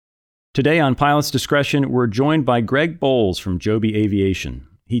Today on Pilot's Discretion, we're joined by Greg Bowles from Joby Aviation.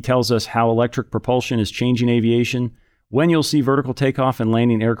 He tells us how electric propulsion is changing aviation, when you'll see vertical takeoff and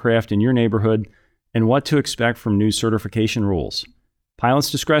landing aircraft in your neighborhood, and what to expect from new certification rules. Pilot's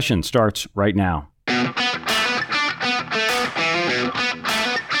Discretion starts right now.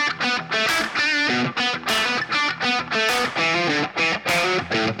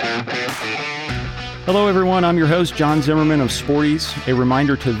 Hello, everyone. I'm your host, John Zimmerman of Sporties. A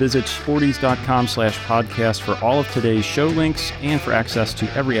reminder to visit sporties.com/podcast for all of today's show links and for access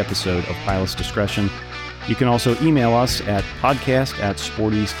to every episode of Pilot's Discretion. You can also email us at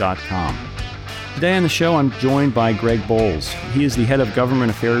podcast@sporties.com. Today on the show, I'm joined by Greg Bowles. He is the head of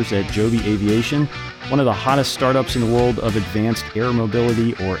government affairs at Joby Aviation, one of the hottest startups in the world of advanced air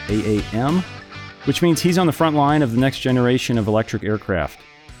mobility, or AAM, which means he's on the front line of the next generation of electric aircraft.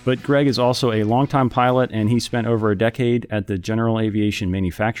 But Greg is also a longtime pilot, and he spent over a decade at the General Aviation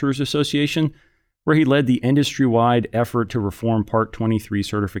Manufacturers Association, where he led the industry-wide effort to reform Part 23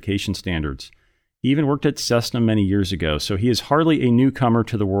 certification standards. He even worked at Cessna many years ago, so he is hardly a newcomer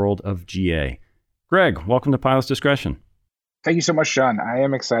to the world of GA. Greg, welcome to Pilot's Discretion. Thank you so much, John. I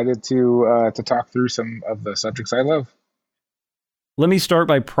am excited to talk through some of the subjects I love. Let me start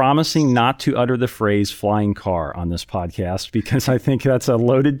by promising not to utter the phrase flying car on this podcast, because I think that's a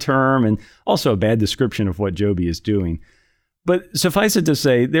loaded term and also a bad description of what Joby is doing. But suffice it to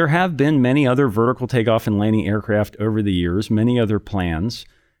say, there have been many other vertical takeoff and landing aircraft over the years, many other plans,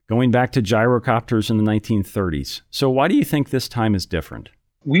 going back to gyrocopters in the 1930s. So why do you think this time is different?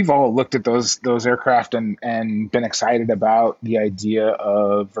 We've all looked at those aircraft and been excited about the idea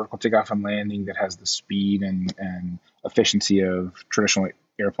of vertical takeoff and landing that has the speed and efficiency of traditional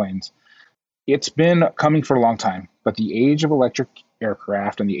airplanes. It's been coming for a long time, but the age of electric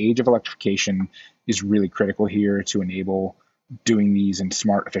aircraft and the age of electrification is really critical here to enable doing these in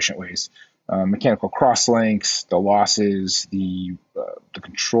smart, efficient ways. Mechanical crosslinks, the losses, the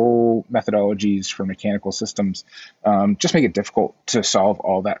control methodologies for mechanical systems just make it difficult to solve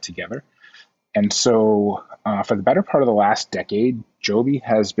all that together. And so for the better part of the last decade, Joby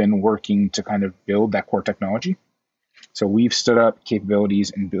has been working to kind of build that core technology. So we've stood up capabilities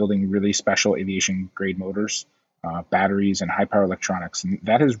in building really special aviation grade motors, batteries, and high power electronics. And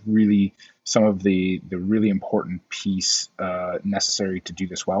that is really some of the really important piece necessary to do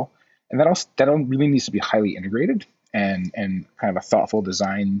this well. And that really needs to be highly integrated and kind of a thoughtful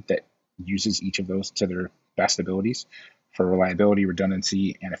design that uses each of those to their best abilities for reliability,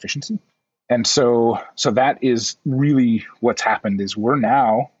 redundancy, and efficiency. And so that is really what's happened is we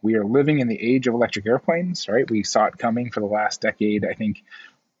are living in the age of electric airplanes, right? We saw it coming for the last decade. I think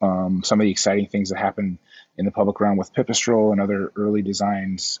some of the exciting things that happened in the public realm with Pipistrel and other early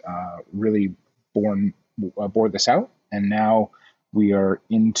designs really bore this out. And now we are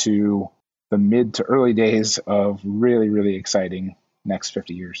into the mid to early days of really, really exciting next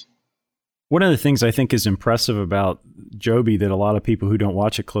 50 years. One of the things I think is impressive about Joby that a lot of people who don't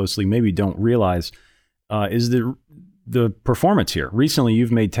watch it closely maybe don't realize is the performance here. Recently,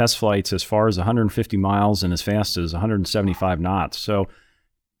 you've made test flights as far as 150 miles and as fast as 175 knots. So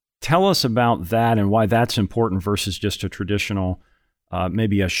tell us about that and why that's important versus just a traditional,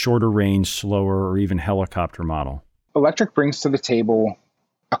 maybe a shorter range, slower, or even helicopter model. Electric brings to the table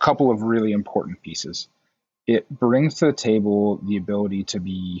a couple of really important pieces. It brings to the table the ability to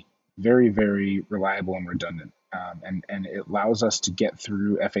be very, very reliable and redundant. And it allows us to get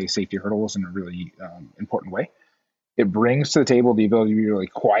through FAA safety hurdles in a really important way. It brings to the table the ability to be really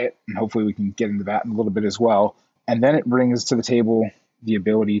quiet, and hopefully we can get into that in a little bit as well. And then it brings to the table the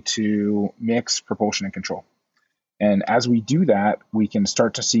ability to mix propulsion and control. And as we do that, we can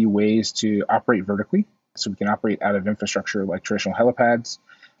start to see ways to operate vertically. So we can operate out of infrastructure like traditional helipads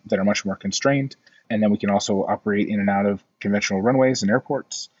that are much more constrained. And then we can also operate in and out of conventional runways and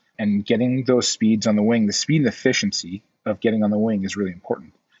airports. And getting those speeds on the wing, the speed and efficiency of getting on the wing is really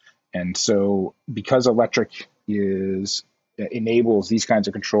important. And so because electric enables these kinds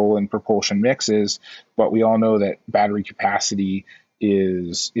of control and propulsion mixes, but we all know that battery capacity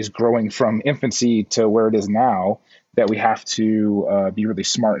is growing from infancy to where it is now, that we have to be really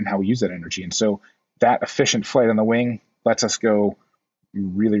smart in how we use that energy. And so that efficient flight on the wing lets us go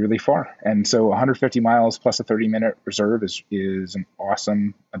really, really far. And so 150 miles plus a 30-minute reserve is an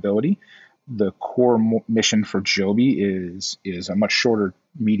awesome ability. The core mission for Joby is a much shorter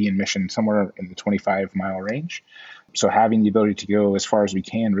median mission, somewhere in the 25-mile range. So having the ability to go as far as we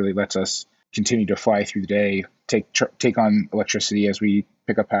can really lets us continue to fly through the day, take on electricity as we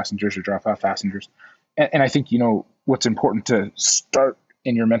pick up passengers or drop off passengers. And I think, what's important to start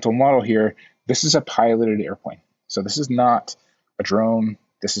in your mental model here, this is a piloted airplane. So this is not a drone.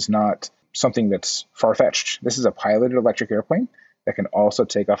 This is not something that's far-fetched. This is a piloted electric airplane that can also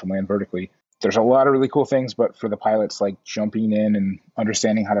take off and land vertically. There's a lot of really cool things, but for the pilots, like jumping in and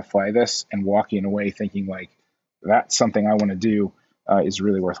understanding how to fly this and walking away thinking like, that's something I want to do, is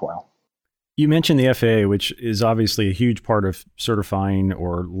really worthwhile. You mentioned the FAA, which is obviously a huge part of certifying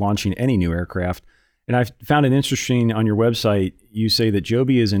or launching any new aircraft. And I found it interesting on your website, you say that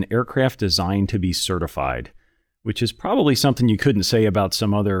Joby is an aircraft designed to be certified, which is probably something you couldn't say about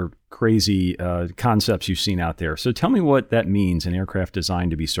some other crazy concepts you've seen out there. So tell me what that means, an aircraft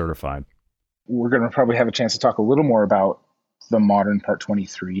designed to be certified. We're going to probably have a chance to talk a little more about the modern Part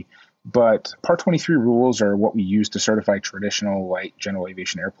 23, but Part 23 rules are what we use to certify traditional light general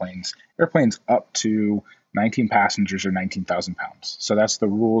aviation airplanes up to 19 passengers or 19,000 pounds. So that's the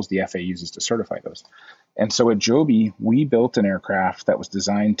rules the FAA uses to certify those. And so at Joby, we built an aircraft that was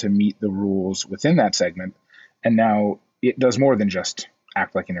designed to meet the rules within that segment. And now it does more than just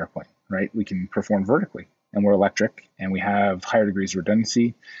act like an airplane, right? We can perform vertically, and we're electric, and we have higher degrees of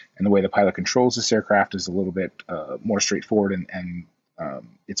redundancy. And the way the pilot controls this aircraft is a little bit more straightforward, and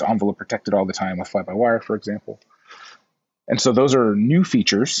it's envelope protected all the time with fly-by-wire, for example. And so those are new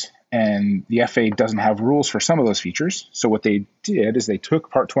features, and the FAA doesn't have rules for some of those features. So what they did is they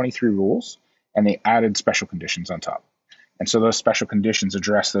took Part 23 rules and they added special conditions on top. And so those special conditions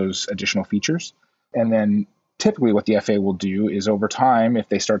address those additional features. And then typically what the FAA will do is over time, if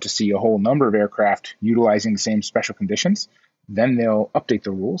they start to see a whole number of aircraft utilizing the same special conditions, then they'll update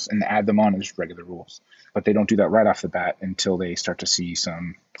the rules and add them on as regular rules. But they don't do that right off the bat until they start to see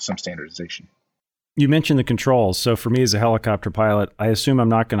some standardization. You mentioned the controls. So for me as a helicopter pilot, I assume I'm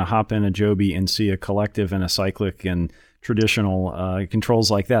not going to hop in a Joby and see a collective and a cyclic and traditional controls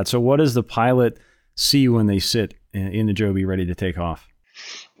like that. So what does the pilot see when they sit in the Joby ready to take off?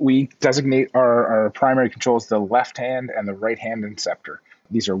 We designate our primary controls the left hand and the right hand inceptor.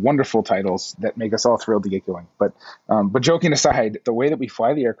 These are wonderful titles that make us all thrilled to get going. But joking aside, the way that we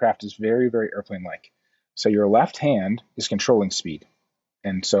fly the aircraft is very, very airplane-like. So your left hand is controlling speed.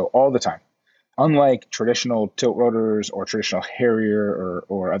 And so all the time. Unlike traditional tilt rotors or traditional Harrier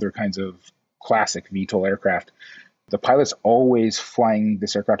or other kinds of classic VTOL aircraft, the pilot's always flying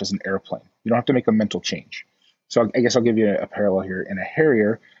this aircraft as an airplane. You don't have to make a mental change. So I guess I'll give you a parallel here. In a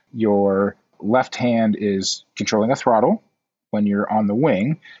Harrier, your left hand is controlling a throttle when you're on the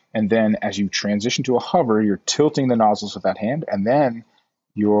wing. And then as you transition to a hover, you're tilting the nozzles with that hand. And then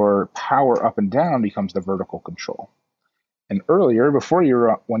your power up and down becomes the vertical control. And earlier, when you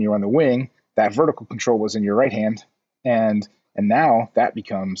were on the wing, that vertical control was in your right hand. And now that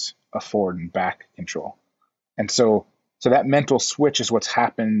becomes a forward and back control. And so that mental switch is what's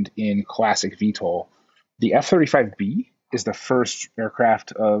happened in classic VTOL. The F-35B is the first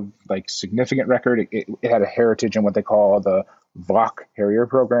aircraft of significant record. It had a heritage in what they call the VOC Harrier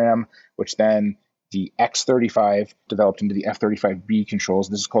program, which then the X-35 developed into the F-35B controls.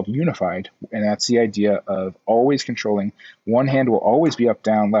 This is called unified, and that's the idea of always controlling. One hand will always be up,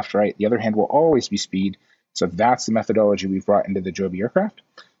 down, left, right. The other hand will always be speed. So that's the methodology we've brought into the Joby aircraft.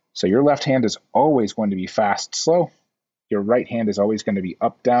 So your left hand is always going to be fast, slow. Your right hand is always going to be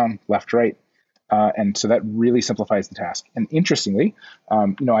up, down, left, right. And so that really simplifies the task. And interestingly,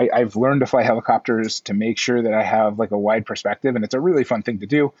 I've learned to fly helicopters to make sure that I have a wide perspective, and it's a really fun thing to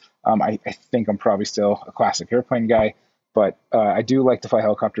do. I think I'm probably still a classic airplane guy, but I do like to fly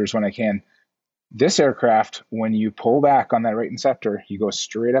helicopters when I can. This aircraft, when you pull back on that right inceptor, you go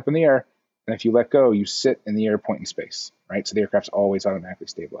straight up in the air, and if you let go, you sit in the air point in space, right? So the aircraft's always automatically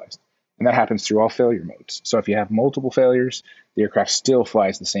stabilized. And that happens through all failure modes. So if you have multiple failures, the aircraft still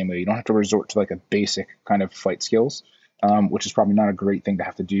flies the same way. You don't have to resort to a basic kind of flight skills, which is probably not a great thing to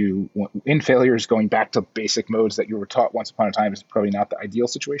have to do. In failures, going back to basic modes that you were taught once upon a time is probably not the ideal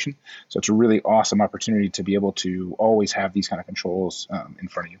situation. So it's a really awesome opportunity to be able to always have these kind of controls in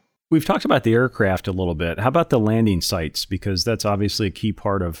front of you. We've talked about the aircraft a little bit. How about the landing sites? Because that's obviously a key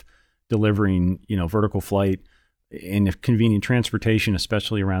part of delivering, vertical flight and convenient transportation,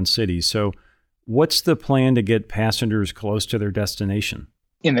 especially around cities. So what's the plan to get passengers close to their destination?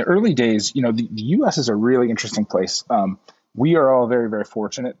 In the early days, the U.S. is a really interesting place. We are all very, very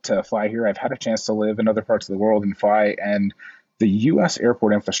fortunate to fly here. I've had a chance to live in other parts of the world and fly, and the U.S.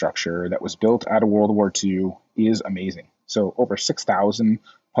 airport infrastructure that was built out of World War II is amazing. So over 6,000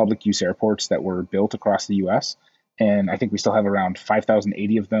 public use airports that were built across the U.S., and I think we still have around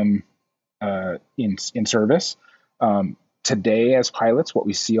 5,080 of them in service. Today, as pilots, what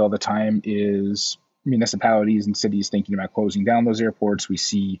we see all the time is municipalities and cities thinking about closing down those airports. We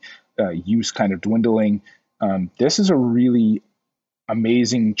see use kind of dwindling. This is a really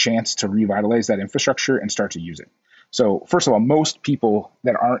amazing chance to revitalize that infrastructure and start to use it. So first of all, most people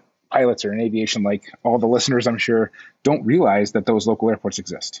that aren't pilots or in aviation, like all the listeners, I'm sure, don't realize that those local airports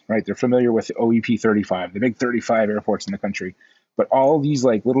exist, right? They're familiar with the OEP 35, the big 35 airports in the country, but all these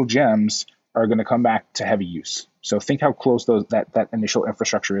like little gems are going to come back to heavy use. So think how close that initial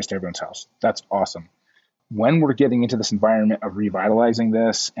infrastructure is to everyone's house. That's awesome. When we're getting into this environment of revitalizing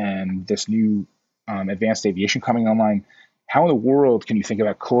this and this new advanced aviation coming online, how in the world can you think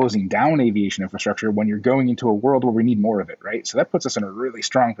about closing down aviation infrastructure when you're going into a world where we need more of it, right? So that puts us in a really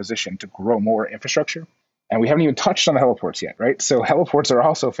strong position to grow more infrastructure. And we haven't even touched on the heliports yet, right? So heliports are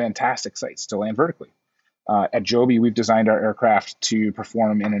also fantastic sites to land vertically. At Joby, we've designed our aircraft to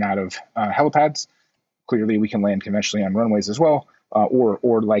perform in and out of helipads. Clearly, we can land conventionally on runways as well,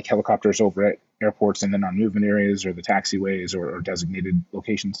 or like helicopters over at airports and then on movement areas or the taxiways or designated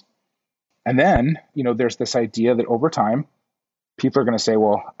locations. And then, there's this idea that over time, people are going to say,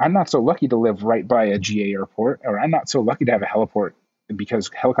 well, I'm not so lucky to live right by a GA airport, or I'm not so lucky to have a heliport because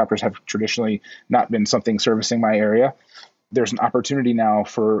helicopters have traditionally not been something servicing my area. There's an opportunity now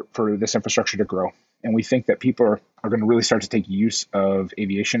for this infrastructure to grow. And we think that people are going to really start to take use of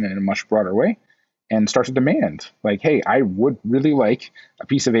aviation in a much broader way and start to demand, like, hey, I would really like a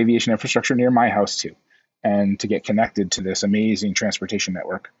piece of aviation infrastructure near my house too, and to get connected to this amazing transportation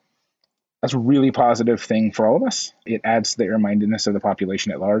network. That's a really positive thing for all of us. It adds to the air-mindedness of the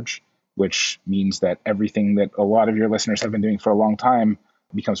population at large, which means that everything that a lot of your listeners have been doing for a long time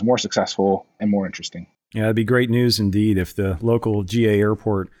becomes more successful and more interesting. Yeah, it'd be great news indeed if the local GA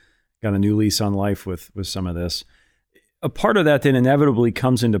airport got a new lease on life with some of this. A part of that then inevitably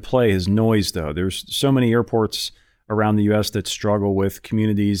comes into play is noise, though. There's so many airports around the U.S. that struggle with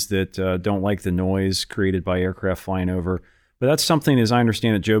communities that don't like the noise created by aircraft flying over. But that's something, as I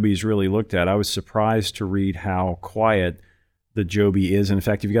understand it, Joby's really looked at. I was surprised to read how quiet the Joby is. And in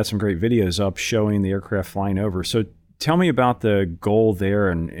fact, you've got some great videos up showing the aircraft flying over. So tell me about the goal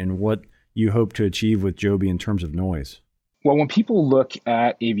there and what you hope to achieve with Joby in terms of noise. Well, when people look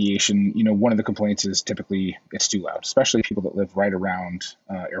at aviation, one of the complaints is typically it's too loud, especially people that live right around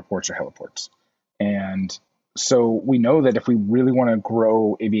airports or heliports. And so we know that if we really want to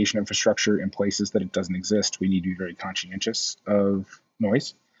grow aviation infrastructure in places that it doesn't exist, we need to be very conscientious of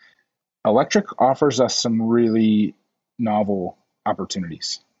noise. Electric offers us some really novel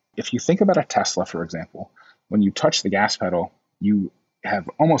opportunities. If you think about a Tesla, for example, when you touch the gas pedal, you have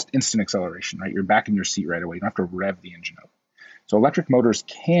almost instant acceleration, right? You're back in your seat right away. You don't have to rev the engine up. So electric motors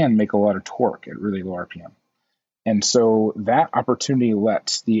can make a lot of torque at really low RPM. And so that opportunity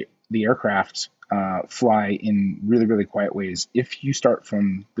lets the aircraft fly in really, really quiet ways if you start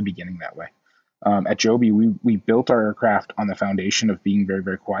from the beginning that way. At Joby, we built our aircraft on the foundation of being very,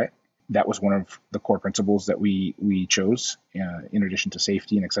 very quiet. That was one of the core principles that we chose in addition to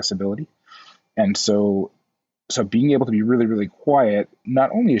safety and accessibility. And so being able to be really, really quiet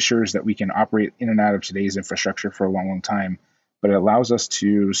not only assures that we can operate in and out of today's infrastructure for a long, long time, but it allows us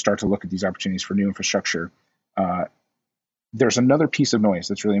to start to look at these opportunities for new infrastructure. There's another piece of noise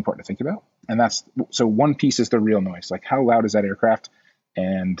that's really important to think about. And so one piece is the real noise, like how loud is that aircraft?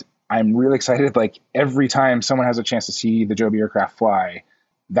 And I'm really excited, like every time someone has a chance to see the Joby aircraft fly,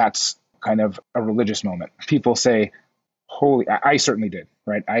 that's kind of a religious moment. People say, I certainly did,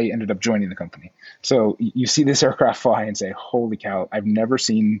 right? I ended up joining the company. So you see this aircraft fly and say, holy cow, I've never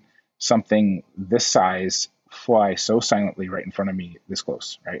seen something this size fly so silently right in front of me this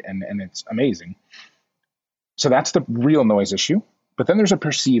close, right? And it's amazing. So that's the real noise issue. But then there's a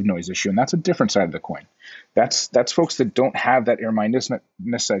perceived noise issue, and that's a different side of the coin. That's folks that don't have that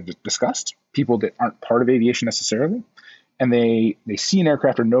air-mindedness I discussed, people that aren't part of aviation necessarily, and they see an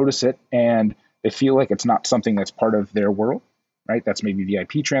aircraft or notice it, and they feel like it's not something that's part of their world, right? That's maybe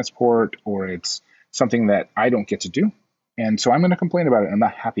VIP transport, or it's something that I don't get to do. And so I'm going to complain about it. I'm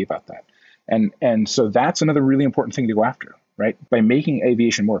not happy about that. And so that's another really important thing to go after, right? By making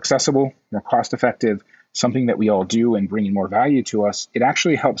aviation more accessible, more cost effective, something that we all do and bringing more value to us, it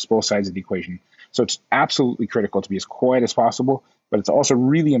actually helps both sides of the equation. So it's absolutely critical to be as quiet as possible, but it's also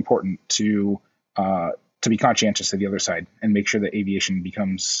really important to be conscientious of the other side and make sure that aviation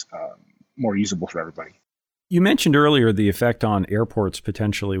becomes more usable for everybody. You mentioned earlier the effect on airports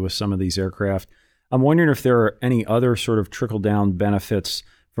potentially with some of these aircraft. I'm wondering if there are any other sort of trickle-down benefits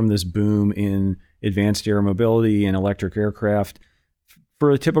from this boom in advanced air mobility and electric aircraft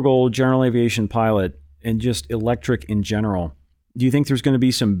for a typical general aviation pilot and just electric in general. Do you think there's going to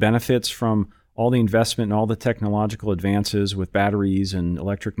be some benefits from all the investment and all the technological advances with batteries and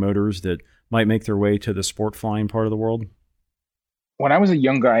electric motors that might make their way to the sport flying part of the world? When I was a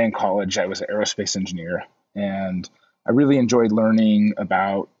young guy in college, I was an aerospace engineer, and I really enjoyed learning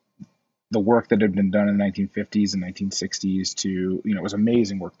about the work that had been done in the 1950s and 1960s to, it was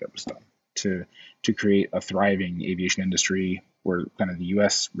amazing work that was done to create a thriving aviation industry where kind of the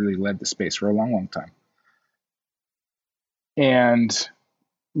US really led the space for a long, long time. And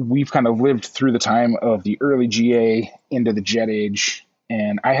we've kind of lived through the time of the early GA into the jet age.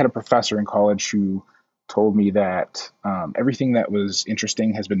 And I had a professor in college who told me that everything that was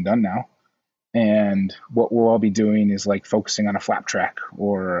interesting has been done now. And what we'll all be doing is like focusing on a flap track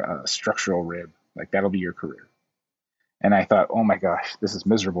or a structural rib. Like that'll be your career. And I thought, oh my gosh, this is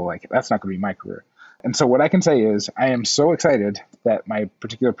miserable. Like that's not going to be my career. And so what I can say is I am so excited that my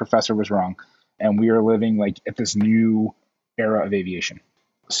particular professor was wrong. And we are living like at this new era of aviation.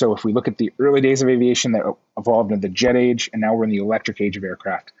 So if we look at the early days of aviation that evolved into the jet age, and now we're in the electric age of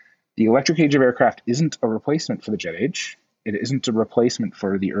aircraft. The electric age of aircraft isn't a replacement for the jet age. It isn't a replacement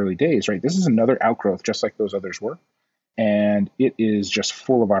for the early days, right? This is another outgrowth, just like those others were. And it is just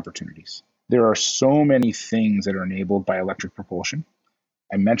full of opportunities. There are so many things that are enabled by electric propulsion.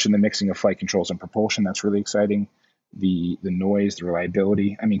 I mentioned the mixing of flight controls and propulsion. That's really exciting. The noise, the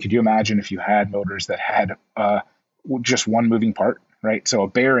reliability. I mean, could you imagine if you had motors that had just one moving part, right? So a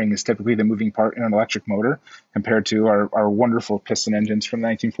bearing is typically the moving part in an electric motor compared to our wonderful piston engines from the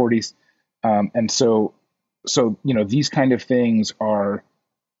 1940s. And so, these kind of things are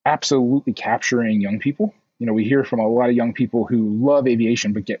absolutely capturing young people. We hear from a lot of young people who love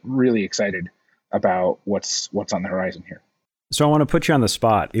aviation, but get really excited about what's on the horizon here. So I want to put you on the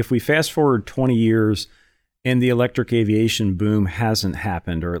spot. If we fast forward 20 years and the electric aviation boom hasn't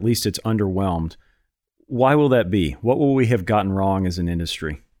happened, or at least it's underwhelmed, why will that be? What will we have gotten wrong as an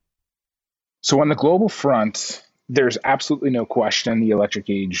industry? So on the global front, there's absolutely no question the electric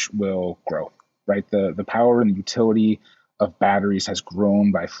age will grow, right? The power and the utility of batteries has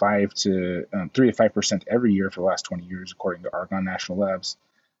grown by 3 to 5% every year for the last 20 years, according to Argonne National Labs,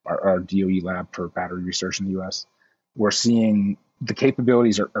 our DOE lab for battery research in the US. We're seeing the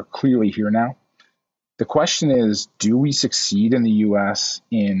capabilities are clearly here now. The question is, do we succeed in the US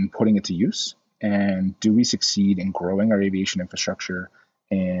in putting it to use? And do we succeed in growing our aviation infrastructure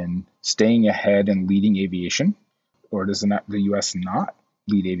and staying ahead and leading aviation? Or does the US not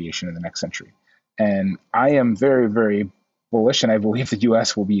lead aviation in the next century? And I am very, very bullish, and I believe the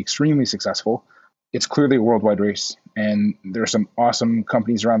US will be extremely successful. It's clearly a worldwide race, and there are some awesome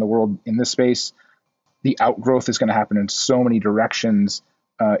companies around the world in this space. The outgrowth is going to happen in so many directions.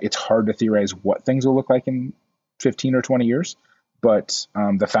 It's hard to theorize what things will look like in 15 or 20 years. But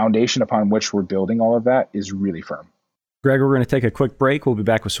the foundation upon which we're building all of that is really firm. Greg, we're going to take a quick break. We'll be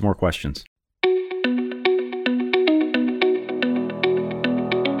back with some more questions.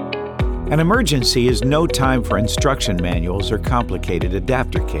 An emergency is no time for instruction manuals or complicated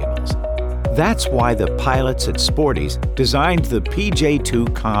adapter cables. That's why the pilots at Sporty's designed the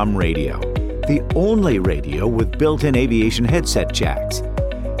PJ2 COM radio, the only radio with built-in aviation headset jacks.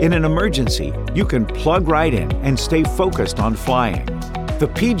 In an emergency, you can plug right in and stay focused on flying. The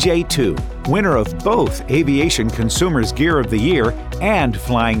PJ2, winner of both Aviation Consumer's Gear of the Year and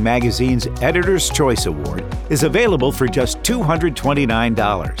Flying Magazine's Editor's Choice Award, is available for just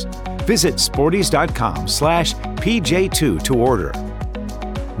 $229. Visit sportys.com/PJ2 to order.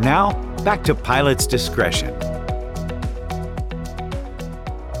 Now, back to pilot's discretion.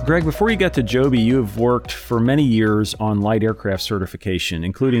 Greg, before you got to Joby, you have worked for many years on light aircraft certification,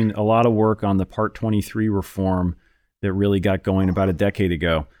 including a lot of work on the Part 23 reform that really got going about a decade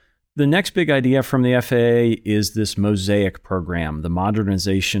ago. The next big idea from the FAA is this MOSAIC program, the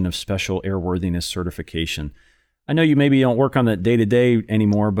modernization of special airworthiness certification. I know you maybe don't work on that day-to-day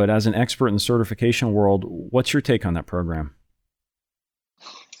anymore, but as an expert in the certification world, what's your take on that program?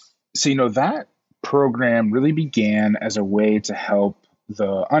 So, that program really began as a way to help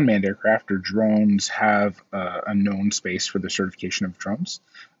the unmanned aircraft or drones have a known space for the certification of drones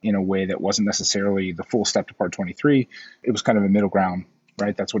in a way that wasn't necessarily the full step to Part 23. It was kind of a middle ground,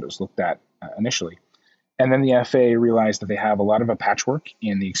 right? That's what it was looked at initially. And then the FAA realized that they have a lot of a patchwork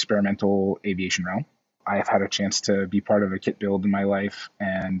in the experimental aviation realm. I have had a chance to be part of a kit build in my life.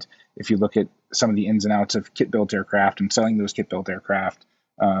 And if you look at some of the ins and outs of kit built aircraft and selling those kit built aircraft,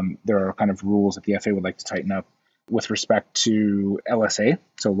 there are kind of rules that the FAA would like to tighten up. With respect to LSA,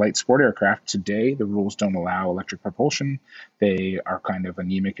 so light sport aircraft, today the rules don't allow electric propulsion. They are kind of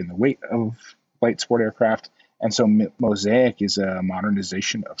anemic in the weight of light sport aircraft. And so MOSAIC is a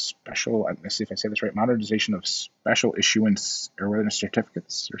modernization of special, let's see if I say this right, modernization of special issuance airworthiness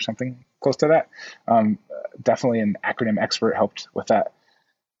certificates or something close to that. Definitely an acronym expert helped with that.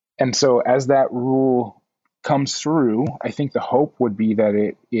 And so as that rule comes through, I think the hope would be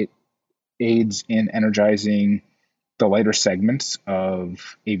that it aids in energizing the lighter segments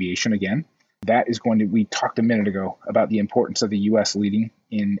of aviation again. That is going to, we talked a minute ago about the importance of the US leading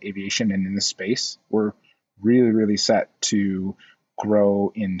in aviation and in this space. We're really, really set to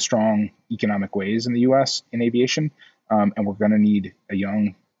grow in strong economic ways in the US in aviation. And we're going to need a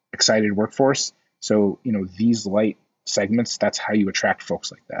young, excited workforce. So, these light segments, that's how you attract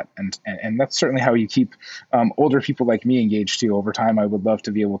folks like that. And that's certainly how you keep older people like me engaged too. Over time, I would love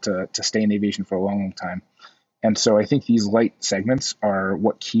to be able to stay in aviation for a long, long time. And so I think these light segments are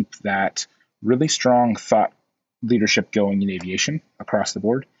what keep that really strong thought leadership going in aviation across the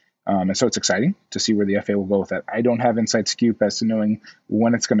board. And so it's exciting to see where the FAA will go with that. I don't have inside scoop as to knowing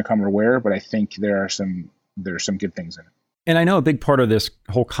when it's going to come or where, but I think there's some good things in it. And I know a big part of this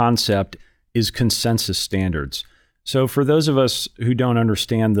whole concept is consensus standards. So for those of us who don't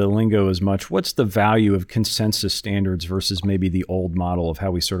understand the lingo as much, what's the value of consensus standards versus maybe the old model of how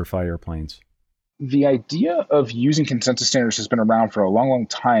we certify airplanes? The idea of using consensus standards has been around for a long, long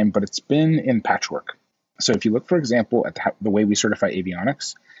time, but it's been in patchwork. So if you look, for example, at the way we certify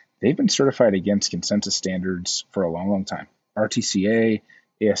avionics, they've been certified against consensus standards for a long, long time. RTCA,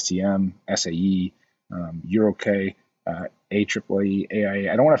 ASTM, SAE, EuroK, AAAE,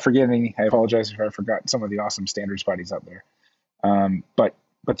 AIA. I don't want to forget any. I apologize if I forgot some of the awesome standards bodies out there.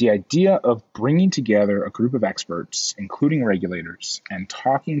 But the idea of bringing together a group of experts, including regulators, and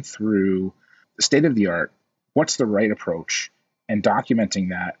talking through the state of the art, what's the right approach, and documenting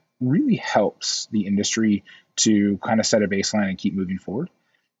that really helps the industry to kind of set a baseline and keep moving forward.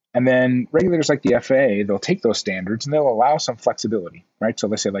 And then regulators like the FAA, they'll take those standards and they'll allow some flexibility, right? So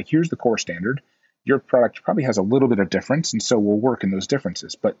they say, like, here's the core standard. Your product probably has a little bit of difference, and so we'll work in those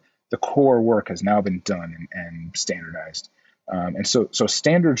differences. But the core work has now been done and standardized. And so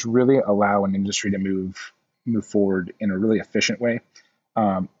standards really allow an industry to move forward in a really efficient way.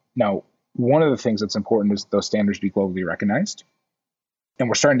 Now, one of the things that's important is those standards be globally recognized. And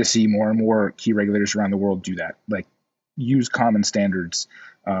we're starting to see more and more key regulators around the world do that, like use common standards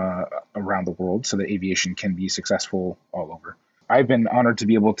around the world so that aviation can be successful all over. I've been honored to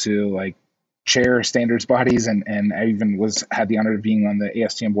be able to chair standards bodies, and I even had the honor of being on the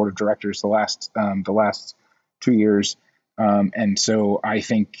ASTM board of directors the last 2 years. And so I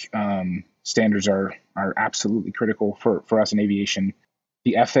think standards are absolutely critical for us in aviation.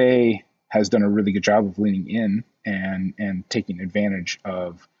 The FAA has done a really good job of leaning in and taking advantage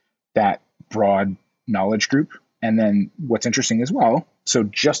of that broad knowledge group. And then what's interesting as well, so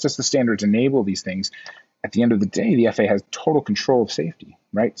just as the standards enable these things, at the end of the day, the FAA has total control of safety,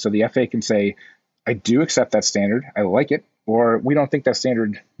 right? So the FAA can say, I do accept that standard, I like it, or we don't think that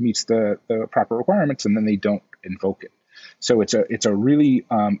standard meets the proper requirements, and then they don't invoke it. So it's a really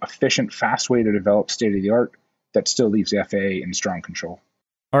efficient, fast way to develop state-of-the-art that still leaves the FAA in strong control.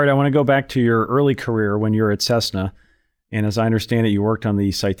 All right, I want to go back to your early career when you were at Cessna. And as I understand it, you worked on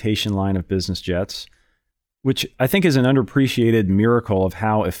the Citation line of business jets, which I think is an underappreciated miracle of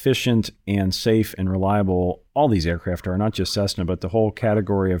how efficient and safe and reliable all these aircraft are, not just Cessna, but the whole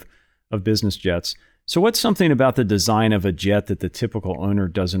category of business jets. So what's something about the design of a jet that the typical owner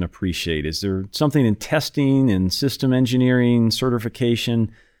doesn't appreciate? Is there something in testing and system engineering,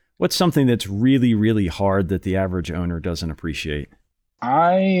 certification? What's something that's really, really hard that the average owner doesn't appreciate?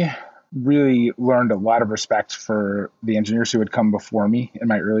 I really learned a lot of respect for the engineers who had come before me in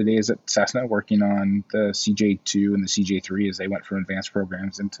my early days at Cessna, working on the CJ2 and the CJ3 as they went from advanced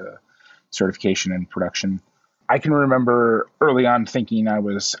programs into certification and production. I can remember early on thinking I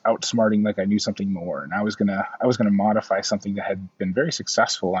was outsmarting, like I knew something more, and I was gonna modify something that had been very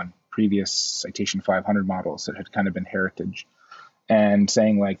successful on previous Citation 500 models that had kind of been heritage, and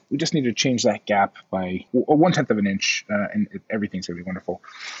saying, like, we just need to change that gap by 1/10 of an inch, and everything's going to be wonderful.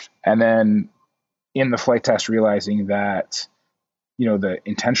 And then in the flight test, realizing that, the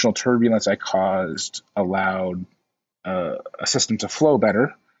intentional turbulence I caused allowed a system to flow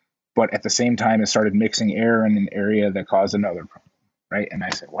better, but at the same time, it started mixing air in an area that caused another problem, right? And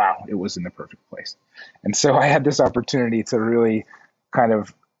I said, wow, it was in the perfect place. And so I had this opportunity to really kind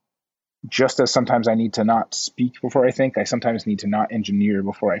of, just as sometimes I need to not speak before I think, I sometimes need to not engineer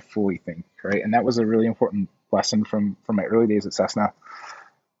before I fully think, right? And that was a really important lesson from my early days at Cessna.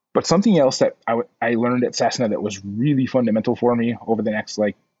 But something else that I learned at Cessna that was really fundamental for me over the next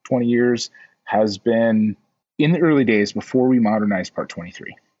 20 years has been, in the early days before we modernized Part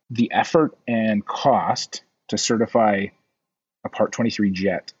 23, the effort and cost to certify a Part 23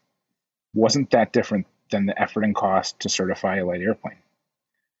 jet wasn't that different than the effort and cost to certify a light airplane.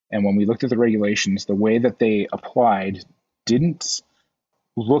 And when we looked at the regulations, the way that they applied didn't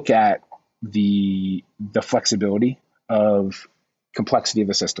look at the flexibility of complexity of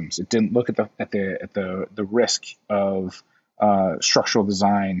the systems. It didn't look at the risk of structural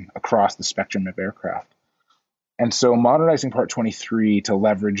design across the spectrum of aircraft. And so modernizing Part 23 to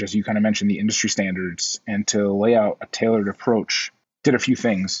leverage, as you kind of mentioned, the industry standards and to lay out a tailored approach did a few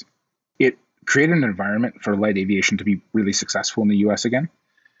things. It created an environment for light aviation to be really successful in the US again.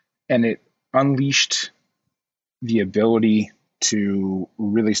 And it unleashed the ability to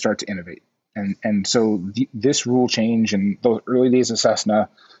really start to innovate. And so this rule change in those early days of Cessna,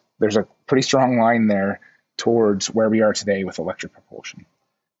 there's a pretty strong line there towards where we are today with electric propulsion.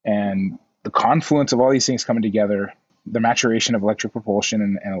 And the confluence of all these things coming together, the maturation of electric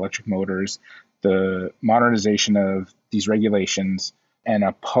propulsion and electric motors, the modernization of these regulations, and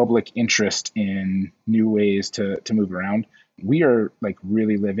a public interest in new ways to move around, we are like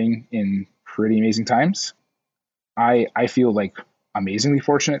really living in pretty amazing times. I feel like amazingly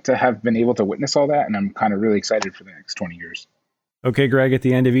fortunate to have been able to witness all that, and I'm kind of really excited for the next 20 years. Okay, Greg, at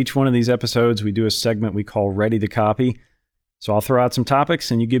the end of each one of these episodes, we do a segment we call Ready to Copy. So I'll throw out some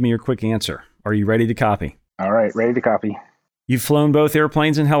topics and you give me your quick answer. Are you ready to copy? All right, ready to copy. You've flown both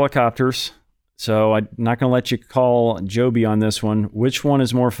airplanes and helicopters, so I'm not going to let you call Joby on this one. Which one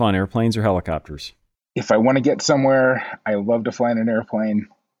is more fun, airplanes or helicopters? If I want to get somewhere, I love to fly in an airplane.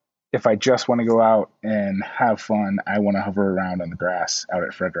 If I just want to go out and have fun, I want to hover around on the grass out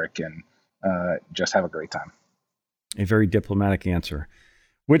at Frederick and just have a great time. A very diplomatic answer.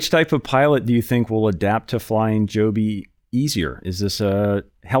 Which type of pilot do you think will adapt to flying Joby easier? Is this a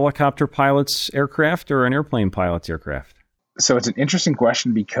helicopter pilot's aircraft or an airplane pilot's aircraft? So it's an interesting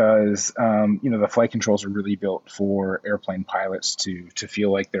question because, the flight controls are really built for airplane pilots to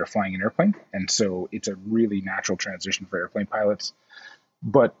feel like they're flying an airplane. And so it's a really natural transition for airplane pilots.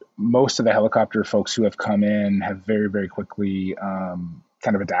 But most of the helicopter folks who have come in have very, very quickly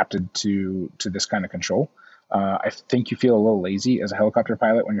kind of adapted to this kind of control. I think you feel a little lazy as a helicopter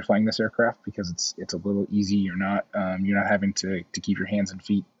pilot when you're flying this aircraft because it's a little easy. You're not having to keep your hands and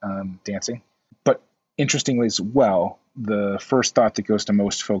feet dancing. But interestingly as well, the first thought that goes to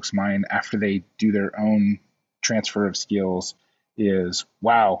most folks' mind after they do their own transfer of skills is,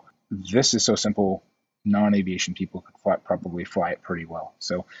 wow, this is so simple. Non-aviation people could probably fly it pretty well.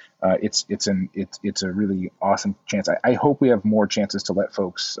 So it's a really awesome chance. I hope we have more chances to let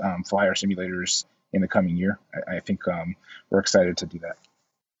folks fly our simulators in the coming year. I think we're excited to do that.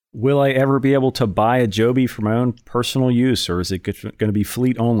 Will I ever be able to buy a Joby for my own personal use, or is it going to be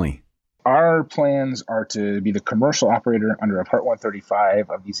fleet only? Our plans are to be the commercial operator under a Part 135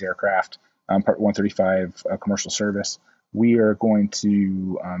 of these aircraft, Part 135 commercial service. We are going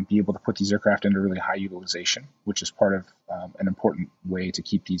to be able to put these aircraft into really high utilization, which is part of an important way to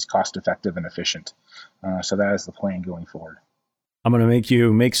keep these cost effective and efficient. So that is the plan going forward. I'm going to make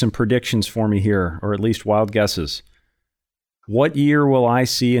you make some predictions for me here, or at least wild guesses. What year will I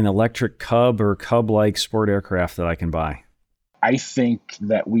see an electric Cub or Cub-like sport aircraft that I can buy? I think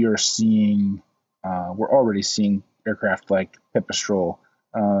that we are seeing, we're already seeing aircraft like Pipistrel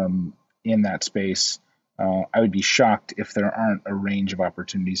in that space. I would be shocked if there aren't a range of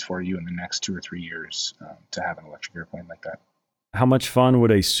opportunities for you in the next 2 or 3 years to have an electric airplane like that. How much fun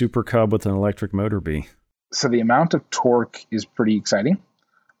would a Super Cub with an electric motor be? So the amount of torque is pretty exciting,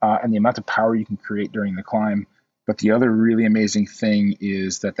 and the amount of power you can create during the climb. But the other really amazing thing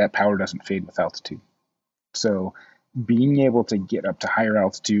is that power doesn't fade with altitude. So being able to get up to higher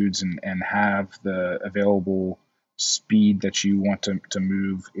altitudes and have the available speed that you want to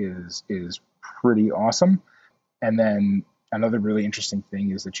move is pretty awesome. And then another really interesting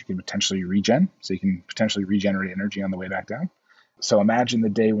thing is that you can potentially regen. So you can potentially regenerate energy on the way back down. So imagine the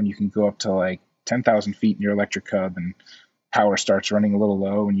day when you can go up to like 10,000 feet in your electric Cub and power starts running a little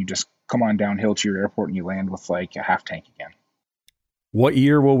low and you just come on downhill to your airport and you land with like a half tank again. What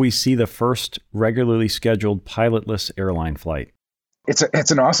year will we see the first regularly scheduled pilotless airline flight?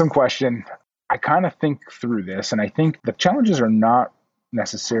 It's an awesome question. I kind of think through this, and I think the challenges are not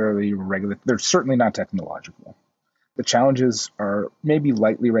necessarily regular. They're certainly not technological. The challenges are maybe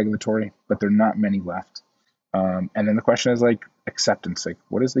lightly regulatory, but there are not many left. And then the question is like acceptance. Like,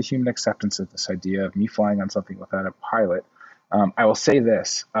 what is the human acceptance of this idea of me flying on something without a pilot? I will say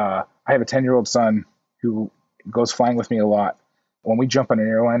this. I have a 10-year-old son who goes flying with me a lot. When we jump on an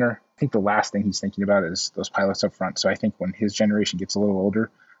airliner, I think the last thing he's thinking about is those pilots up front. So I think when his generation gets a little older,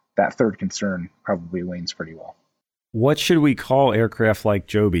 that third concern probably wanes pretty well. What should we call aircraft like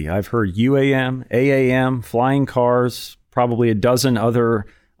Joby? I've heard UAM, AAM, flying cars, probably a dozen other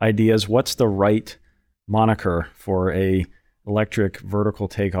ideas. What's the right moniker for a electric vertical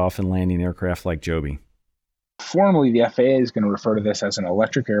takeoff and landing aircraft like Joby? Formally, the FAA is going to refer to this as an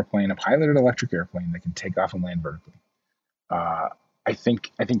electric airplane, a piloted electric airplane that can take off and land vertically. I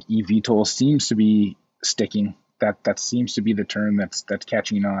think eVTOL seems to be sticking. That seems to be the term that's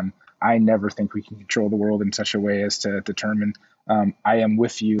catching on. I never think we can control the world in such a way as to determine. I am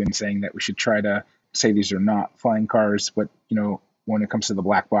with you in saying that we should try to say these are not flying cars, but when it comes to the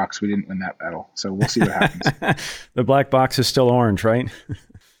black box, we didn't win that battle. So we'll see what happens. The black box is still orange, right?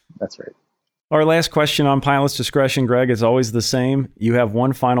 That's right. Our last question on pilot's discretion, Greg, is always the same. You have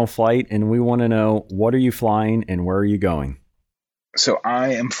one final flight, and we want to know, what are you flying and where are you going? So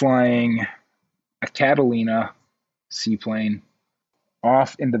I am flying a Catalina seaplane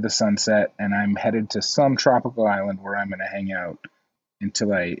off into the sunset, and I'm headed to some tropical island where I'm going to hang out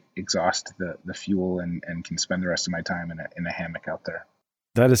until I exhaust the fuel and can spend the rest of my time in a hammock out there.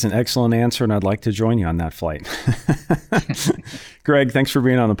 That is an excellent answer, and I'd like to join you on that flight. Greg, thanks for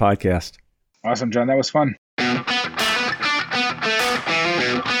being on the podcast. Awesome, John. That was fun.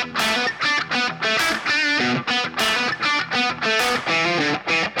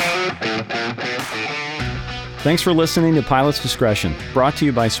 Thanks for listening to Pilot's Discretion, brought to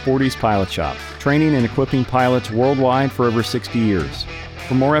you by Sporty's Pilot Shop, training and equipping pilots worldwide for over 60 years.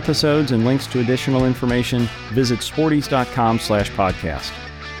 For more episodes and links to additional information, visit sportys.com/podcast.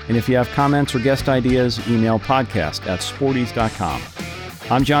 And if you have comments or guest ideas, email podcast@sportys.com.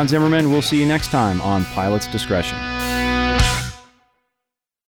 I'm John Zimmerman. We'll see you next time on Pilot's Discretion.